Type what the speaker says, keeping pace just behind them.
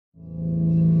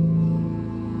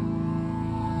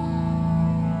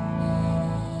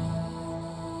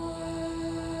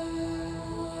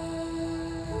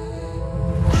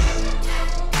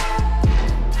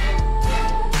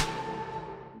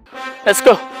Let's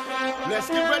go. Let's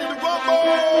get ready to rumble.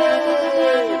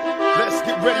 Let's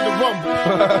get ready to rumble.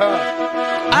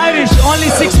 Irish only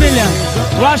 6 million.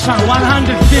 Russian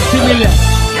 150 million.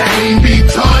 Can't be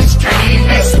touched, can't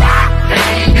be stopped,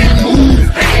 can't be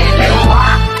moved, can't be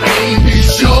rocked, can't be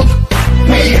shook.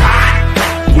 We hot.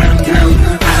 When down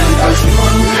the ass,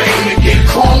 came to get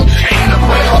cold, came to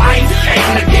play life,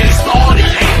 came to get started,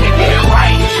 came to get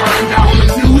right. Turn down the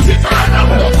music, turn up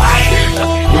the light.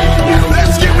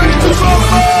 Let's get ready to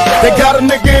rumble. They got a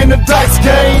nigga in the dice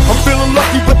game. I'm feeling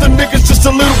lucky, but the nigga's just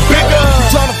a little bigger. You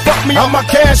tryna fuck me on my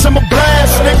cash, I'm a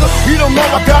blast, nigga. You don't know,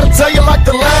 I gotta tell you like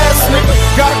the last nigga.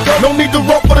 Gotta go, no need to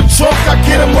roll for the trunk, I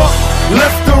get him up.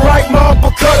 Left to right, my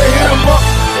uppercut, I hit him up.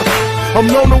 I'm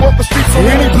known to walk the streets on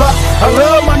any block. I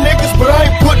love my niggas, but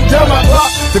I ain't putting down my block.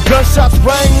 The gunshots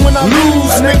ring when I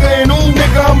lose, nigga. And ooh,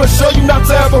 nigga, I'ma show you not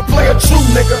to ever play a true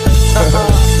nigga.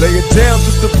 Lay it down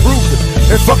just to prove it.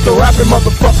 And fuck the rapping,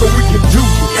 motherfucker, we can do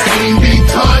it. Can't be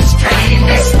touched, can't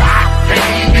be stopped,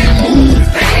 can't be moved,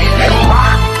 can't be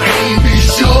rocked, can't be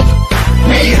shook.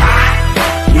 We hot.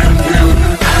 When down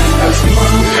the ass,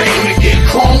 came to get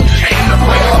cold, came to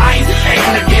play life,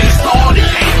 came to get started,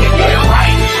 came to get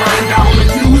right. Turn down the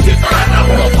music, turn up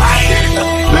the light.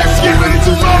 Let's get ready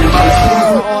to rumble.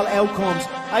 For all outcomes,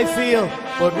 I feel,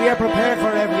 but we are prepared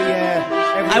for every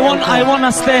I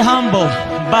wanna stay humble,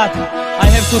 but I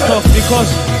have to talk because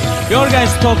your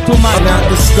guys talk too much. I knocked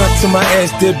the stunt to my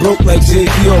ass, dead broke like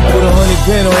JPO. Put 100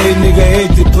 grand on every nigga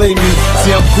head to play me.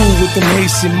 See, I'm cool with them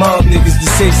Haitian mob niggas. The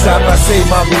say side by side,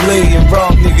 my relay and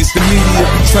rob niggas. The media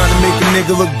be trying to make a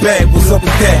nigga look bad. What's up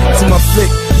with that? To my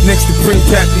flick, next to bring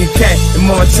Pappy and Cat in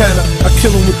Montana. I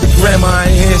kill him with the grandma,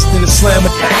 I enhanced in the slammer.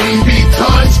 Can't be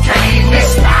touched, can't be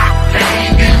stopped,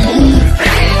 can't be moved,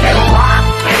 can't be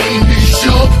rocked, can't be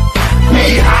shook.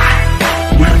 We hot.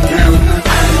 When down the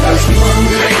ass,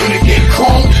 came to get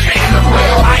cold, came to play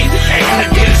life, came to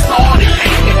get started,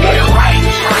 came to get right.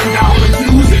 Turn down the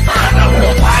music, turn up the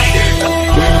light.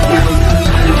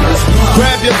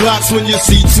 Grab your blocks when you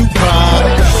see Tupac.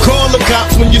 Call the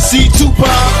cops when you see Tupac.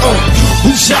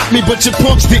 Who shot me, but your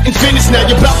punks didn't finish. Now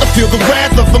you're about to feel the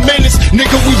wrath of a menace.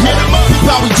 Nigga, we hit him up.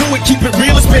 How we do it, keep it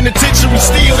real. It's penitentiary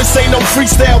steel. This ain't no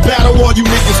freestyle battle. All you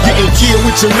niggas getting killed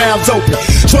with your mouths open.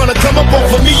 Trying to come up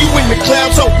over me, you in the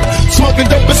clouds open. Smoking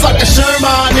dope, it's like a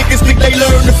Sherman. Niggas think they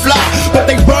learn to fly, but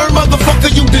they burn, motherfucker,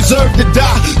 you deserve to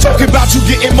die. Talking about you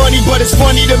getting money, but it's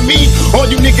funny to me. All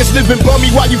you niggas living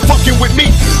bummy while you fucking with me.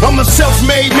 I'm a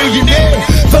self-made millionaire,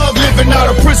 thug living out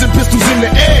of prison, pistols in the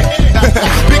air.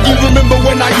 Biggie, remember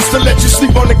when I used to let you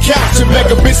sleep on the couch and beg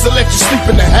a bitch to let you sleep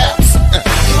in the house?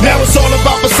 Now it's all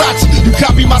about Versace. You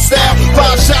copy my style,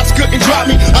 5 shots couldn't drop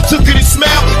me. I took it and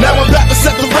smiled. Now I'm back to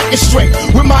set the record straight.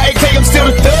 With my AK, I'm still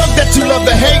the thug that you love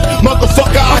to hate.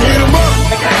 Motherfucker, I hit him up.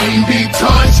 Can't be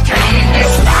touched, can't be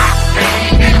stopped,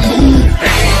 can't be moved,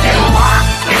 can't be rocked,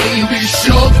 can't be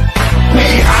shook.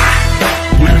 We hot.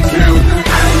 When down the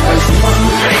ass,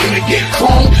 came to get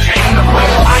cold, came to play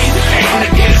life, came to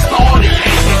get started,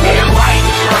 came to get right.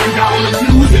 Turn down the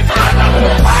music, turn up the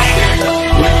light.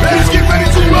 Let's get ready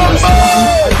to rumble.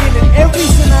 I've been in every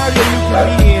scenario you can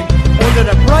be in, under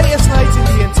the brightest lights in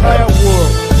the entire world.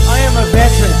 I am a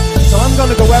veteran, so I'm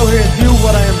gonna go out here and do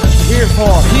what I am here for.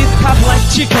 He's tough like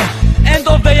chicken. End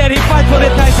of the year, he fight for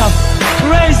the title.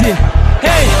 Crazy.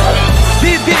 Hey,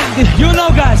 you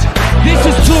know guys, this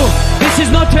is true. This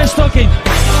is not trash talking.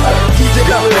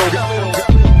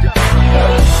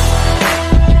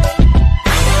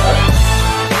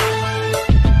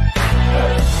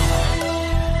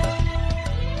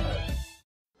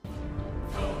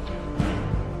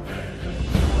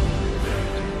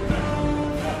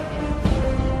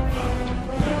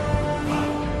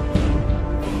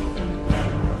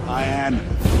 I am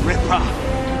Ripper,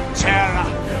 Terror,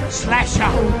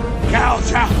 Slasher,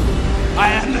 Gouger. I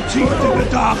am the teeth in the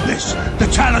darkness, the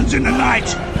talons in the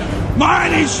night.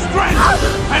 Mine is strength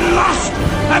and lust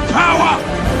and power.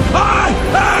 I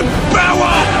am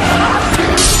power!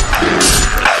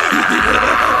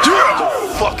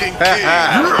 Fucking king.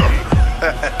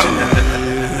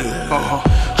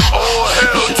 All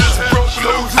hell just broke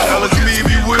loose. Hell is me,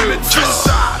 we will. Just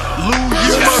lose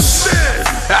you must sin.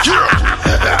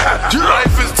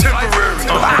 Life is temporary.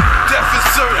 Death is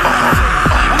certain.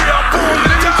 We are born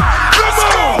to die. Come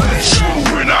on!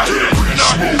 When I hit,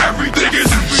 everything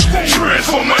is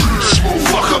transforming.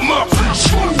 Fuck 'em up.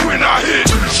 When I hit,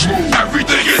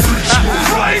 everything is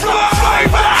flavor.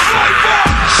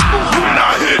 When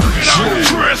I hit,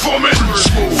 transforming.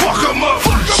 Fuck 'em up.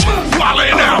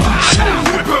 Wildin' out.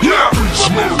 Whip 'em out.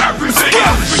 Everything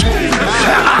is.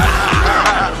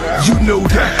 You know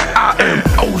that I am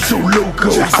oh so loco.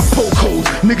 I poke holes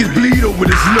bleed over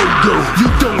this logo. You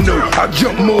don't know, I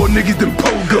jump more niggas than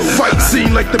Pogo. Fight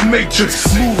scene like the Matrix,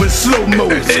 moving slow-mo.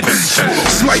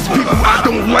 Slice people, I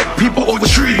don't like people over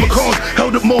trees. McCall's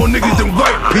held up more niggas than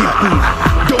white people.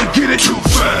 Don't get it,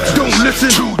 don't listen.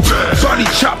 Body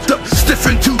chopped up, stiff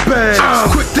and too bad.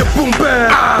 Quick to boom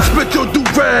bad, split your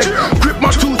do-rag. Grip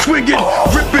my tool swinging,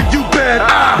 ripping you bad.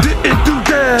 Didn't do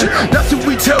that, that's what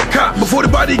we tell cop. Before the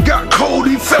body got cold,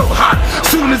 he felt hot.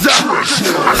 Soon as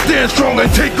I stand strong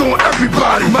and take on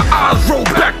everybody. My eyes roll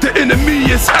back, the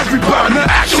enemy is everybody. Now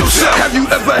ask yourself, have you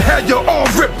ever had your arm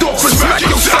ripped off and smack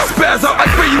yourself? Spaz out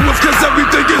like where you was, cause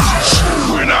everything is.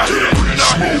 When I hit,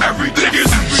 everything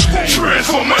is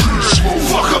transforming.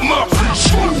 Fuck 'em up.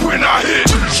 When I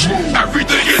hit,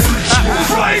 everything is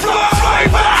flavor.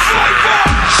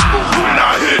 When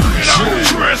I hit,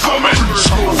 transforming.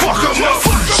 Fuck 'em up.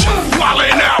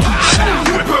 Wildin' out.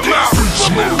 Whip 'em out.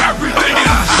 Everything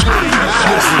is.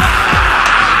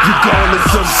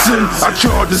 Regardless of sin, I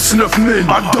charge and snuff men.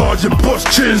 I dodge and bust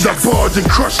chins, I barge and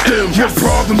crush them. When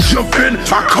problems jump in,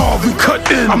 I carve and cut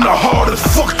in. I'm the hardest,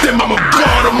 fuck them, I'm a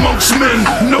god amongst men.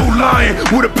 No lying,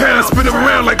 with a pan spin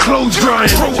around like clothes drying.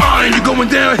 Throw iron, you going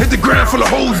down, hit the ground full of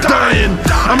hoes dying.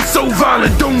 I'm so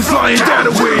violent, don't flying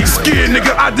data waves. Scared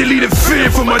nigga, I deleted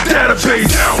fear from my database.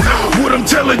 What I'm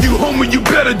telling you, homie, you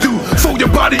better do. Fold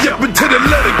your body up into the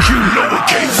letter Q.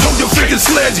 Hold your finger,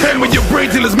 sledgehammer your brain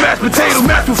till it's mashed potatoes.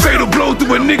 Mashed with fatal blow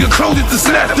through a nigga closes to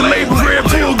snatch the label. Red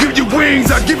bull give you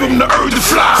wings, I give him the urge to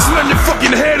fly. Slam your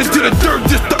fucking head into the dirt,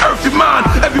 just to earth your mind.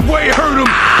 Every way it hurt him,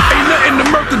 ain't nothing to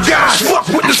murk the guy. Fuck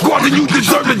with the squad and you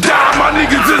deserve to die. My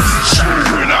niggas is.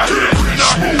 When I hit,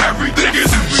 everything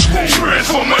is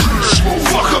transforming.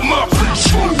 Fuck 'em up.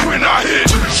 When I hit,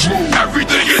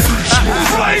 everything is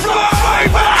flavor.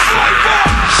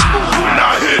 When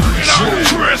I hit,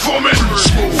 transforming.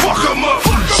 Fuck 'em up.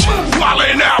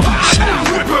 Wildin' out.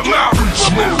 Whip 'em out.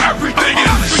 Everything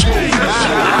is.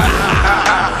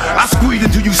 I squeeze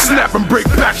until you snap and break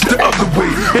back the other way.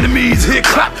 Enemies hit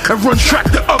clap and run track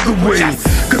the other way.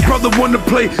 Cause brother wanna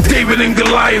play David and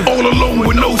Goliath. All alone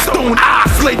with no stone, I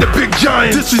slay the big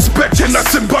giant. Disrespect and not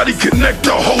somebody connect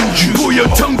to hold you. Pull your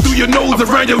tongue through your nose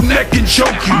around your neck and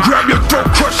choke you. Grab your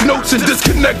throat, crush notes and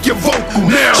disconnect your vocal.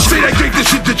 Now say that gate the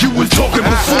shit that you was talking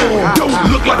before.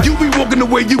 Don't look like you be walking the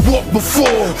way you walked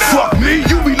before. Fuck me,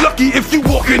 you be lucky if you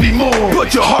walk anymore.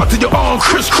 Put your heart to your arm,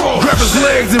 crisscross. Grab his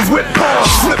legs and whip paws.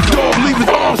 Flip dog, leave his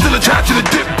arm still attached to the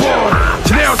dip bar.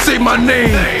 Now say my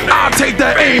name, I'll take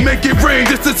that aim, make it rain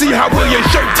just to see how well your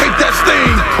shirt take that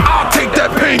stain. I'll take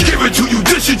that pain, give it to you,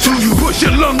 dish it to you. Push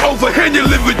your lung over, hand your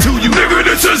liver to you. Nigga,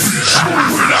 this is.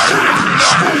 When I hit,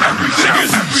 everything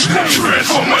is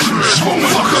transforming.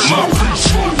 Fuck 'em up.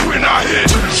 When I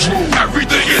hit,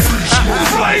 everything is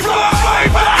flavor.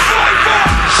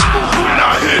 When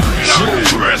I hit,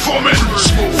 transforming.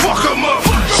 Fuck 'em up.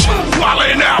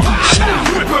 Wildin' out.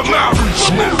 Whip 'em out.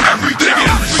 Everything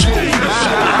is.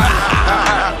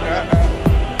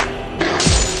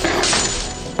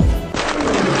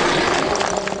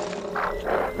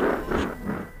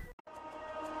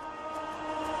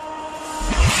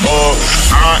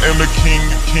 I am the king.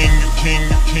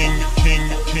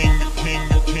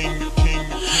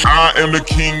 I am the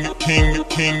king.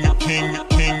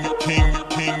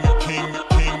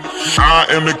 I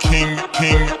am the king.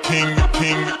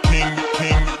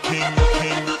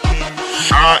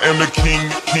 I am the king.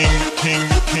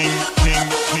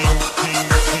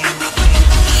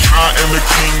 I am the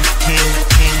king.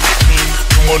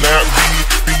 Come on now, be.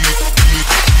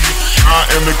 I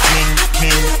am the king.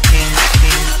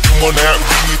 Come on now,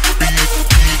 be.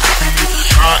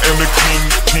 I am the king.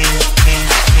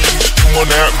 Come on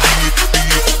now, be.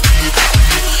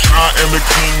 I am the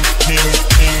king.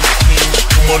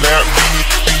 Come on now, be.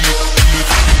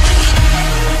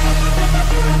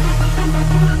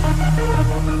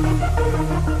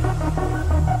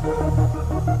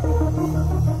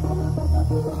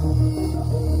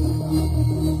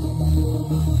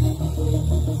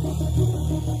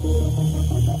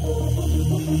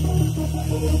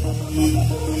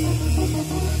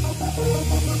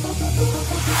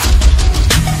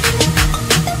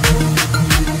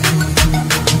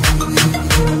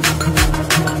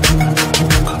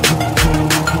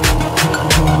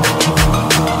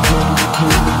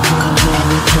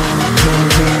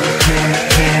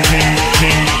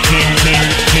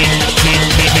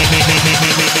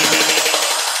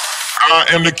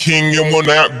 I am the king and will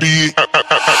not be. I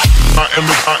am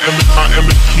the king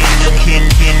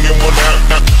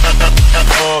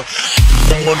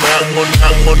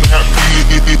and will not be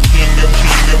the king and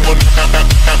will not.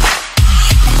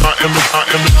 I am the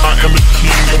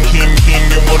king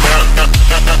and will not.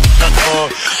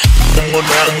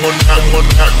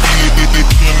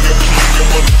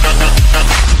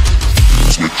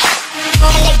 Switch.